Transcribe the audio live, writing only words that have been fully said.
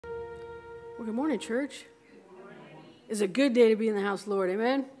Well, good morning, church. It's a good day to be in the house, Lord.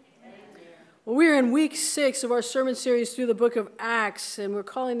 Amen? Well, we're in week 6 of our sermon series through the book of Acts, and we're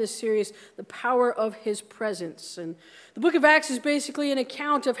calling this series The Power of His Presence. And the book of Acts is basically an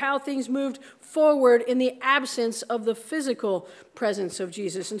account of how things moved forward in the absence of the physical presence of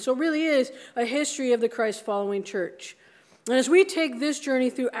Jesus. And so it really is a history of the Christ-following church. And as we take this journey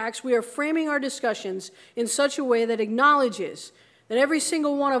through Acts, we are framing our discussions in such a way that acknowledges that every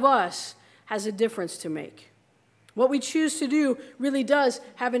single one of us has a difference to make. What we choose to do really does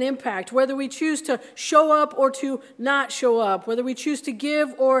have an impact, whether we choose to show up or to not show up, whether we choose to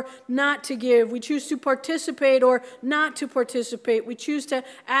give or not to give, we choose to participate or not to participate, we choose to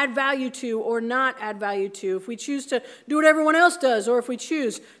add value to or not add value to, if we choose to do what everyone else does or if we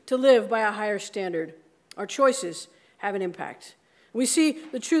choose to live by a higher standard. Our choices have an impact. We see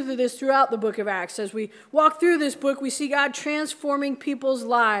the truth of this throughout the book of Acts. As we walk through this book, we see God transforming people's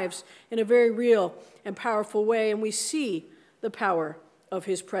lives in a very real and powerful way, and we see the power of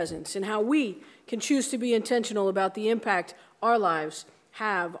His presence and how we can choose to be intentional about the impact our lives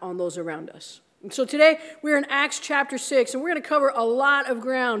have on those around us. And so today, we're in Acts chapter 6, and we're going to cover a lot of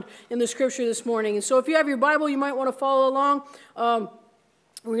ground in the scripture this morning. And so if you have your Bible, you might want to follow along.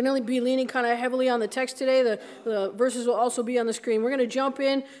 We're going to be leaning kind of heavily on the text today. The verses will also be on the screen. We're going to jump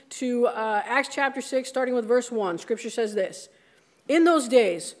in to Acts chapter 6, starting with verse 1. Scripture says this: "In those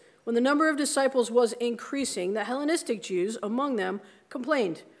days, when the number of disciples was increasing, the Hellenistic Jews among them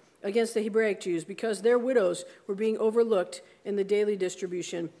complained against the Hebraic Jews because their widows were being overlooked in the daily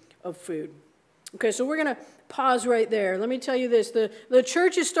distribution of food." Okay, so we're going to pause right there. Let me tell you this. The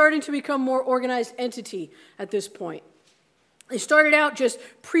church is starting to become a more organized entity at this point. They started out just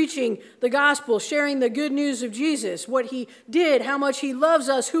preaching the gospel, sharing the good news of Jesus, what He did, how much He loves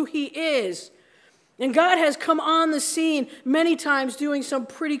us, who He is. And God has come on the scene many times doing some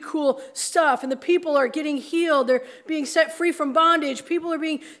pretty cool stuff. And the people are getting healed. They're being set free from bondage. People are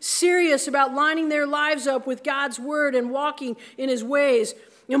being serious about lining their lives up with God's word and walking in His ways.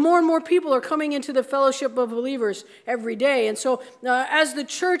 And more people are coming into the fellowship of believers every day. And so as the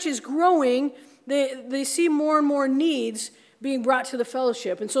church is growing, they see more and more needs being brought to the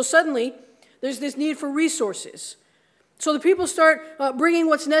fellowship. And so suddenly, there's this need for resources. So the people start bringing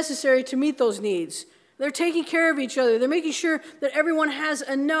what's necessary to meet those needs. They're taking care of each other. They're making sure that everyone has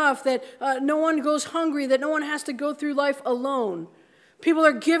enough, that no one goes hungry, that no one has to go through life alone. People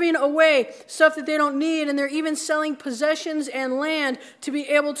are giving away stuff that they don't need, and they're even selling possessions and land to be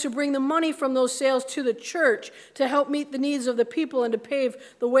able to bring the money from those sales to the church to help meet the needs of the people and to pave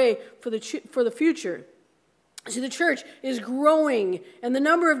the way for the future. See, the church is growing, and the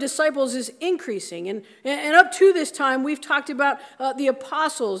number of disciples is increasing. And up to this time, we've talked about the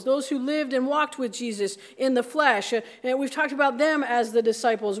apostles, those who lived and walked with Jesus in the flesh. And we've talked about them as the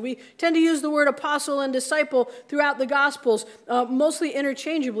disciples. We tend to use the word apostle and disciple throughout the Gospels, mostly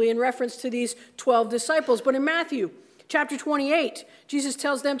interchangeably in reference to these 12 disciples. But in Matthew chapter 28, Jesus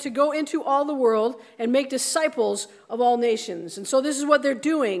tells them to go into all the world and make disciples of all nations. And so this is what they're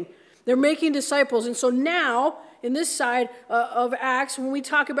doing. They're making disciples. And so now, in this side of Acts, when we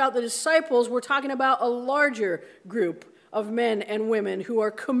talk about the disciples, we're talking about a larger group of men and women who are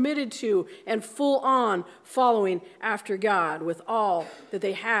committed to and full on following after God with all that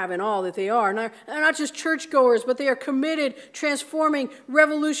they have and all that they are. And they're not just churchgoers, but they are committed, transforming,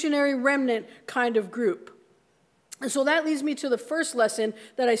 revolutionary remnant kind of group. And so that leads me to the first lesson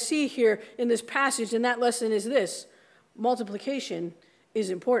that I see here in this passage, and that lesson is this: multiplication is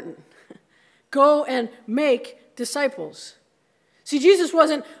important. Go and make disciples. See, Jesus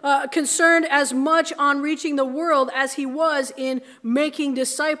wasn't concerned as much on reaching the world as He was in making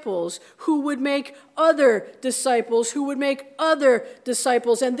disciples who would make other disciples, who would make other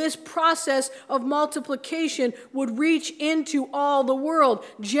disciples. And this process of multiplication would reach into all the world,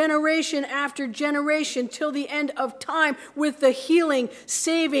 generation after generation, till the end of time, with the healing,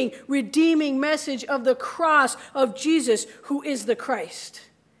 saving, redeeming message of the cross of Jesus, who is the Christ.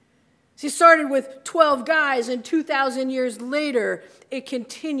 He started with 12 guys, and 2,000 years later, it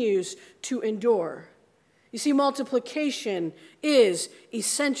continues to endure. You see, multiplication is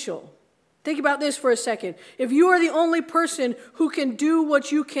essential. Think about this for a second. If you are the only person who can do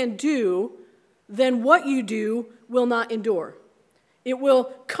what you can do, then what you do will not endure. It will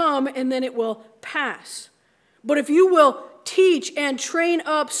come and then it will pass. But if you will teach and train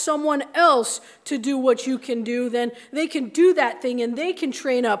up someone else to do what you can do, then they can do that thing and they can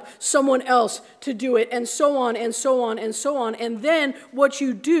train up someone else to do it, and so on and so on and so on. And then what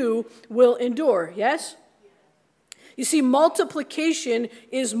you do will endure. Yes? You see, multiplication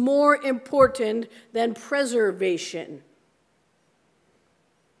is more important than preservation.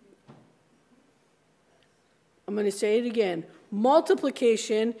 I'm going to say it again.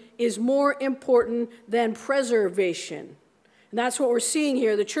 Multiplication is more important than preservation. And that's what we're seeing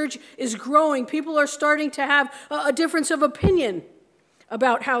here. The church is growing. People are starting to have a difference of opinion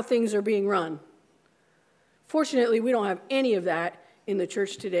about how things are being run. Fortunately, we don't have any of that in the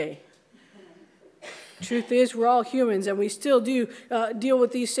church today. Truth is, we're all humans, and we still do deal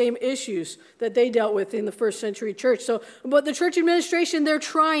with these same issues that they dealt with in the first century church. But the church administration, they're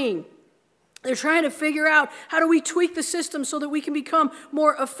trying. They're trying to figure out, how do we tweak the system so that we can become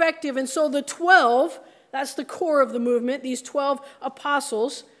more effective? And so the 12, that's the core of the movement, these 12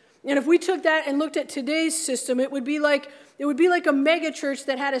 apostles. And if we took that and looked at today's system, it would be like a mega church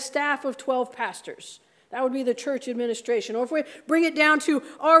that had a staff of 12 pastors. That would be the church administration. Or if we bring it down to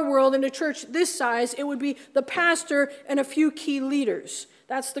our world in a church this size, it would be the pastor and a few key leaders.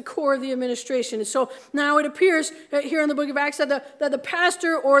 That's the core of the administration. And so now it appears here in the book of Acts that the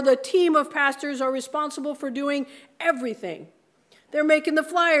pastor or the team of pastors are responsible for doing everything. They're making the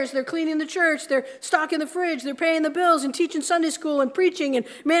flyers, they're cleaning the church, they're stocking the fridge, they're paying the bills and teaching Sunday school and preaching and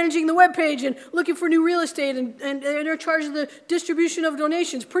managing the webpage and looking for new real estate and they're in charge of the distribution of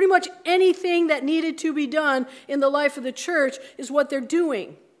donations. Pretty much anything that needed to be done in the life of the church is what they're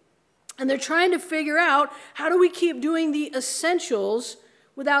doing. And they're trying to figure out, how do we keep doing the essentials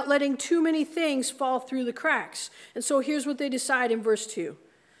without letting too many things fall through the cracks? And so here's what they decide in verse 2.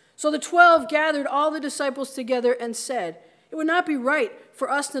 So the 12 gathered all the disciples together and said, "It would not be right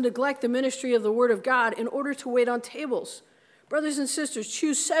for us to neglect the ministry of the word of God in order to wait on tables. Brothers and sisters,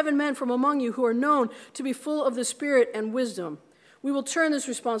 choose 7 men from among you who are known to be full of the Spirit and wisdom. We will turn this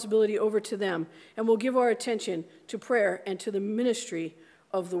responsibility over to them, and we'll give our attention to prayer and to the ministry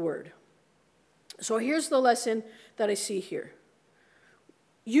of the word." So here's the lesson that I see here.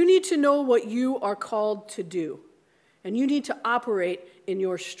 You need to know what you are called to do, and you need to operate in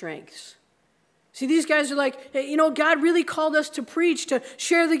your strengths. See, these guys are like, hey, God really called us to preach, to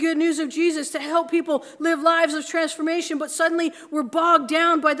share the good news of Jesus, to help people live lives of transformation, but suddenly we're bogged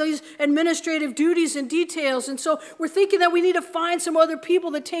down by these administrative duties and details. And so we're thinking that we need to find some other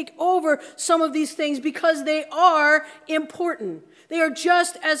people to take over some of these things because they are important. They are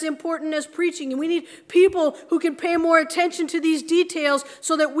just as important as preaching. And we need people who can pay more attention to these details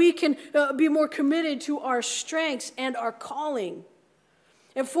so that we can be more committed to our strengths and our calling.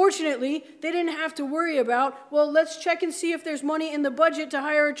 And fortunately, they didn't have to worry about, well, let's check and see if there's money in the budget to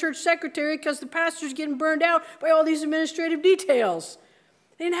hire a church secretary because the pastor's getting burned out by all these administrative details.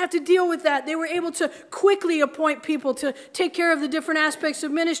 They didn't have to deal with that. They were able to quickly appoint people to take care of the different aspects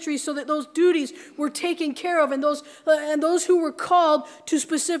of ministry so that those duties were taken care of, and those who were called to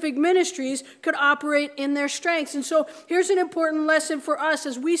specific ministries could operate in their strengths. And so here's an important lesson for us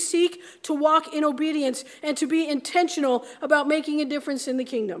as we seek to walk in obedience and to be intentional about making a difference in the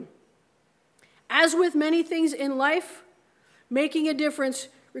kingdom. As with many things in life, making a difference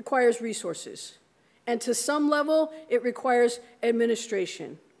requires resources. And to some level, it requires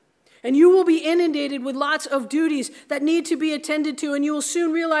administration. And you will be inundated with lots of duties that need to be attended to, and you will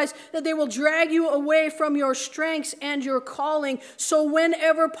soon realize that they will drag you away from your strengths and your calling. So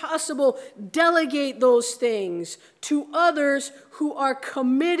whenever possible, delegate those things to others who are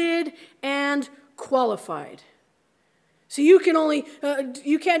committed and qualified. So you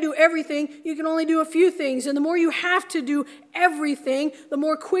can't do everything. You can only do a few things. And the more you have to do everything, the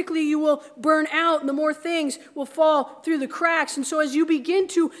more quickly you will burn out and the more things will fall through the cracks. And so as you begin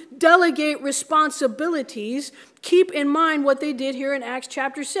to delegate responsibilities, keep in mind what they did here in Acts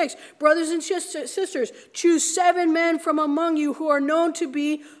chapter 6. Brothers and sisters, choose 7 men from among you who are known to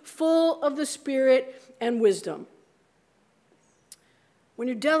be full of the Spirit and wisdom. When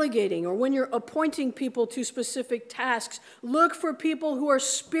you're delegating or when you're appointing people to specific tasks, look for people who are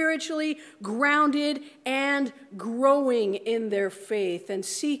spiritually grounded and growing in their faith and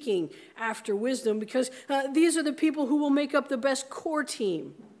seeking after wisdom, because these are the people who will make up the best core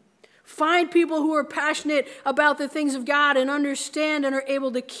team. Find people who are passionate about the things of God and understand and are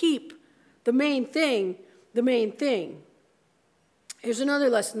able to keep the main thing the main thing. Here's another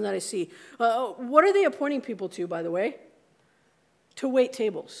lesson that I see. What are they appointing people to, by the way? To wait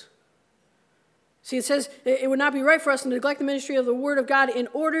tables. See, it says it would not be right for us to neglect the ministry of the word of God in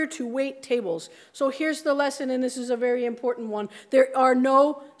order to wait tables. So here's the lesson, and this is a very important one. There are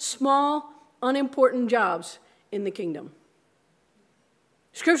no small, unimportant jobs in the kingdom.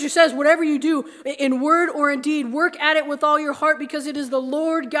 Scripture says, whatever you do in word or in deed, work at it with all your heart because it is the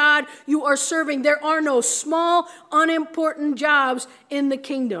Lord God you are serving. There are no small, unimportant jobs in the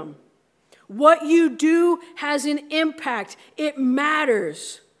kingdom. What you do has an impact. It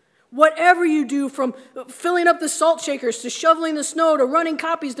matters. Whatever you do, from filling up the salt shakers to shoveling the snow to running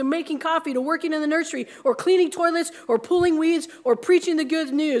copies to making coffee to working in the nursery or cleaning toilets or pulling weeds or preaching the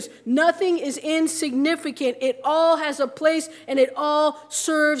good news, nothing is insignificant. It all has a place and it all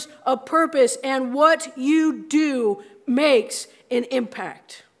serves a purpose. And what you do makes an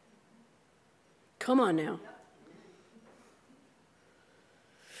impact. Come on now.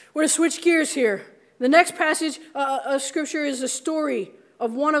 We're going to switch gears here. The next passage of Scripture is a story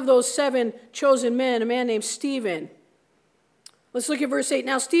of one of those 7 chosen men, a man named Stephen. Let's look at verse 8.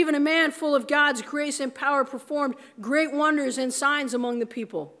 Now Stephen, a man full of God's grace and power, performed great wonders and signs among the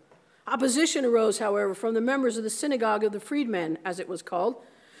people. Opposition arose, however, from the members of the synagogue of the freedmen, as it was called,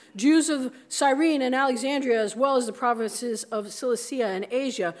 Jews of Cyrene and Alexandria, as well as the provinces of Cilicia and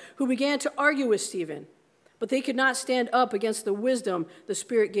Asia, who began to argue with Stephen. But they could not stand up against the wisdom the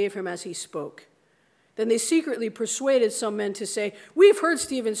Spirit gave him as he spoke. Then they secretly persuaded some men to say, "We've heard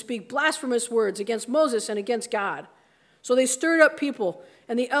Stephen speak blasphemous words against Moses and against God." So they stirred up people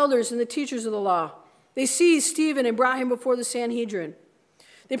and the elders and the teachers of the law. They seized Stephen and brought him before the Sanhedrin.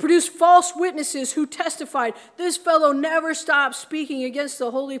 They produced false witnesses who testified, "This fellow never stopped speaking against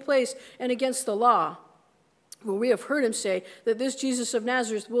the holy place and against the law. For we have heard him say that this Jesus of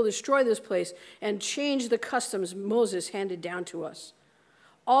Nazareth will destroy this place and change the customs Moses handed down to us."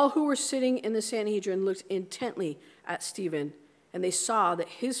 All who were sitting in the Sanhedrin looked intently at Stephen, and they saw that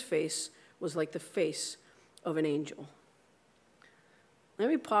his face was like the face of an angel. Let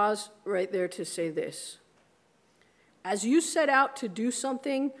me pause right there to say this. As you set out to do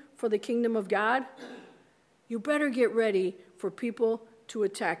something for the kingdom of God, you better get ready for people to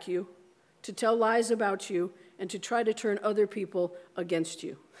attack you, to tell lies about you, and to try to turn other people against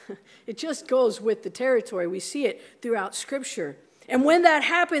you. It just goes with the territory. We see it throughout Scripture. And when that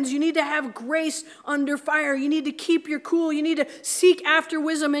happens, you need to have grace under fire. You need to keep your cool. You need to seek after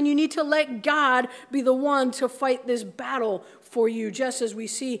wisdom, and you need to let God be the one to fight this battle for you, just as we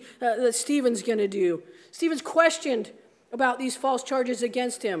see that Stephen's going to do. Stephen's questioned about these false charges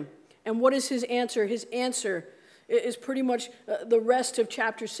against him. And what is his answer? His answer is pretty much the rest of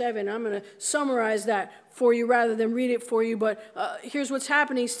chapter 7. I'm going to summarize that for you rather than read it for you. But here's what's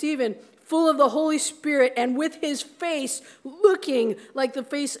happening. Stephen, full of the Holy Spirit and with his face looking like the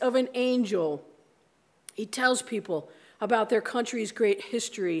face of an angel, he tells people about their country's great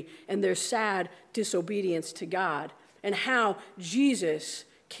history and their sad disobedience to God and how Jesus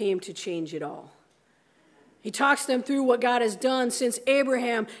came to change it all. He talks them through what God has done since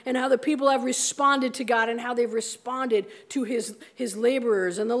Abraham and how the people have responded to God and how they've responded to his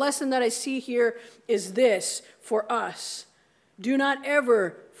laborers. And the lesson that I see here is this for us. Do not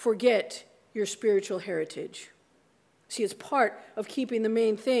ever forget your spiritual heritage. See, it's part of keeping the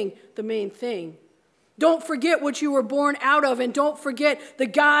main thing the main thing. Don't forget what you were born out of, and don't forget the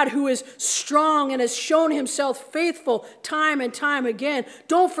God who is strong and has shown himself faithful time and time again.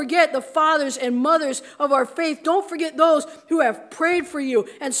 Don't forget the fathers and mothers of our faith. Don't forget those who have prayed for you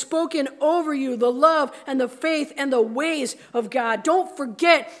and spoken over you the love and the faith and the ways of God. Don't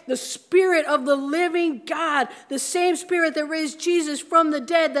forget the Spirit of the living God, the same Spirit that raised Jesus from the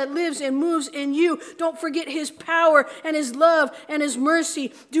dead that lives and moves in you. Don't forget his power and his love and his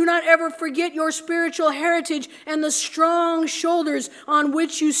mercy. Do not ever forget your spiritual heritage and the strong shoulders on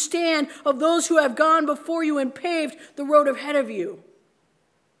which you stand of those who have gone before you and paved the road ahead of you.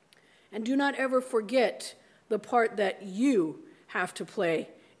 And do not ever forget the part that you have to play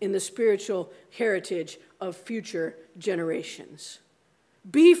in the spiritual heritage of future generations.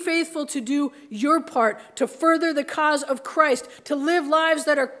 Be faithful to do your part to further the cause of Christ, to live lives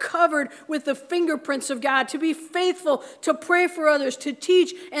that are covered with the fingerprints of God, to be faithful to pray for others, to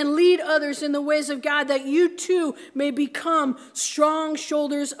teach and lead others in the ways of God, that you too may become strong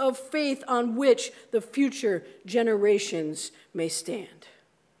shoulders of faith on which the future generations may stand.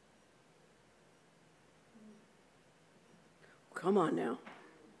 Come on now.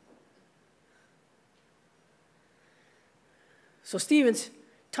 So Stephen's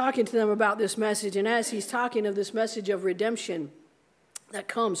talking to them about this message, and as he's talking of this message of redemption that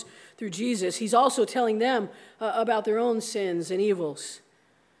comes through Jesus, he's also telling them about their own sins and evils.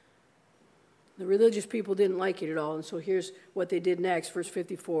 The religious people didn't like it at all, and so here's what they did next, verse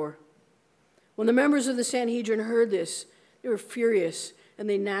 54. When the members of the Sanhedrin heard this, they were furious, and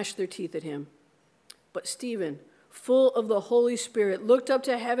they gnashed their teeth at him. But Stephen, full of the Holy Spirit, looked up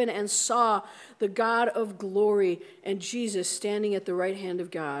to heaven and saw the God of glory and Jesus standing at the right hand of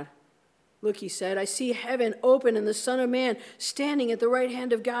God. Look, he said, I see heaven open and the Son of Man standing at the right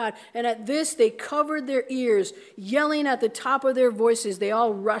hand of God. And at this they covered their ears, yelling at the top of their voices. They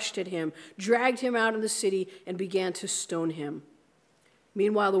all rushed at him, dragged him out of the city, and began to stone him.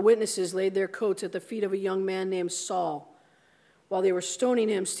 Meanwhile, the witnesses laid their coats at the feet of a young man named Saul. While they were stoning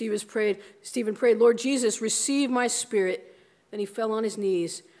him, Stephen prayed, Lord Jesus, receive my spirit. Then he fell on his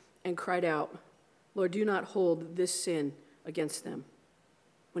knees and cried out, Lord, do not hold this sin against them.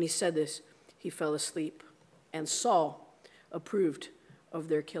 When he said this, he fell asleep, and Saul approved of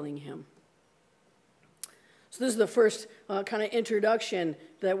their killing him. So this is the first kind of introduction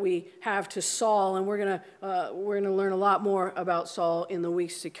that we have to Saul, and we're gonna learn a lot more about Saul in the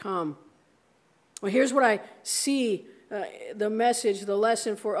weeks to come. Well, here's what I see, the message, the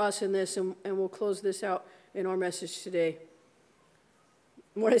lesson for us in this, and we'll close this out in our message today.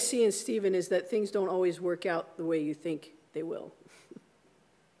 What I see in Stephen is that things don't always work out the way you think they will.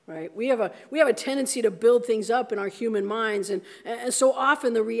 Right? We have a tendency to build things up in our human minds, and so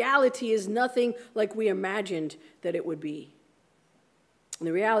often the reality is nothing like we imagined that it would be. And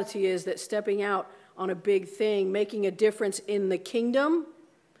the reality is that stepping out on a big thing, making a difference in the kingdom,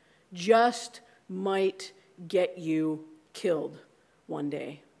 just might get you killed one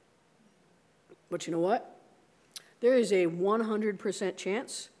day. But you know what? There is a 100%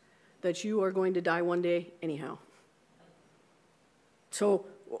 chance that you are going to die one day anyhow. So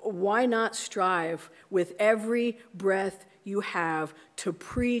why not strive with every breath you have to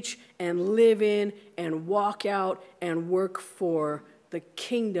preach and live in and walk out and work for the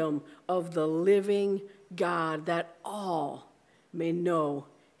kingdom of the living God, that all may know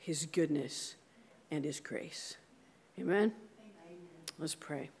his goodness and his grace. Amen? Let's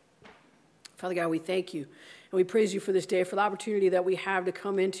pray. Father God, we thank you. And we praise you for this day, for the opportunity that we have to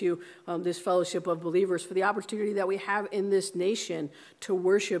come into this fellowship of believers, for the opportunity that we have in this nation to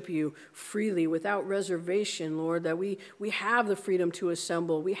worship you freely, without reservation, Lord, that we have the freedom to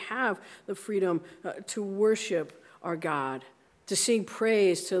assemble. We have the freedom to worship our God, to sing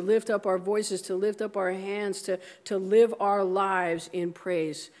praise, to lift up our voices, to lift up our hands, to live our lives in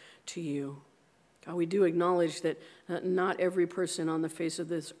praise to you. God, we do acknowledge that not every person on the face of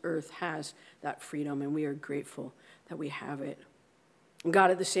this earth has that freedom, and we are grateful that we have it. And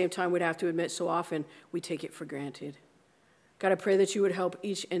God, at the same time, we'd have to admit so often we take it for granted. God, I pray that you would help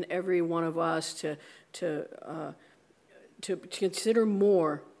each and every one of us to consider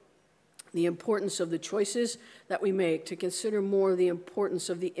more the importance of the choices that we make, to consider more the importance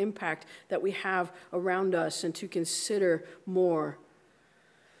of the impact that we have around us, and to consider more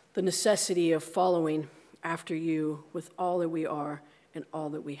the necessity of following after you with all that we are and all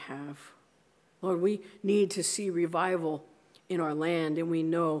that we have. Lord, we need to see revival in our land, and we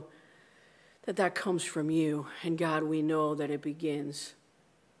know that that comes from you. And God, we know that it begins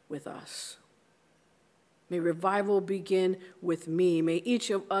with us. May revival begin with me. May each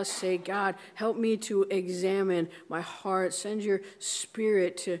of us say, God, help me to examine my heart. Send your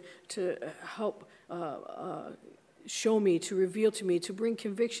spirit to help show me, to reveal to me, to bring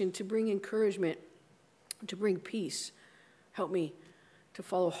conviction, to bring encouragement, to bring peace. Help me to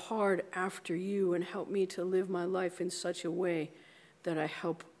follow hard after you, and help me to live my life in such a way that I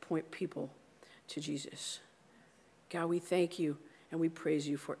help point people to Jesus. God, we thank you and we praise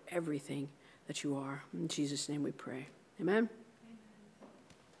you for everything that you are. In Jesus' name we pray. Amen?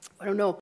 I don't know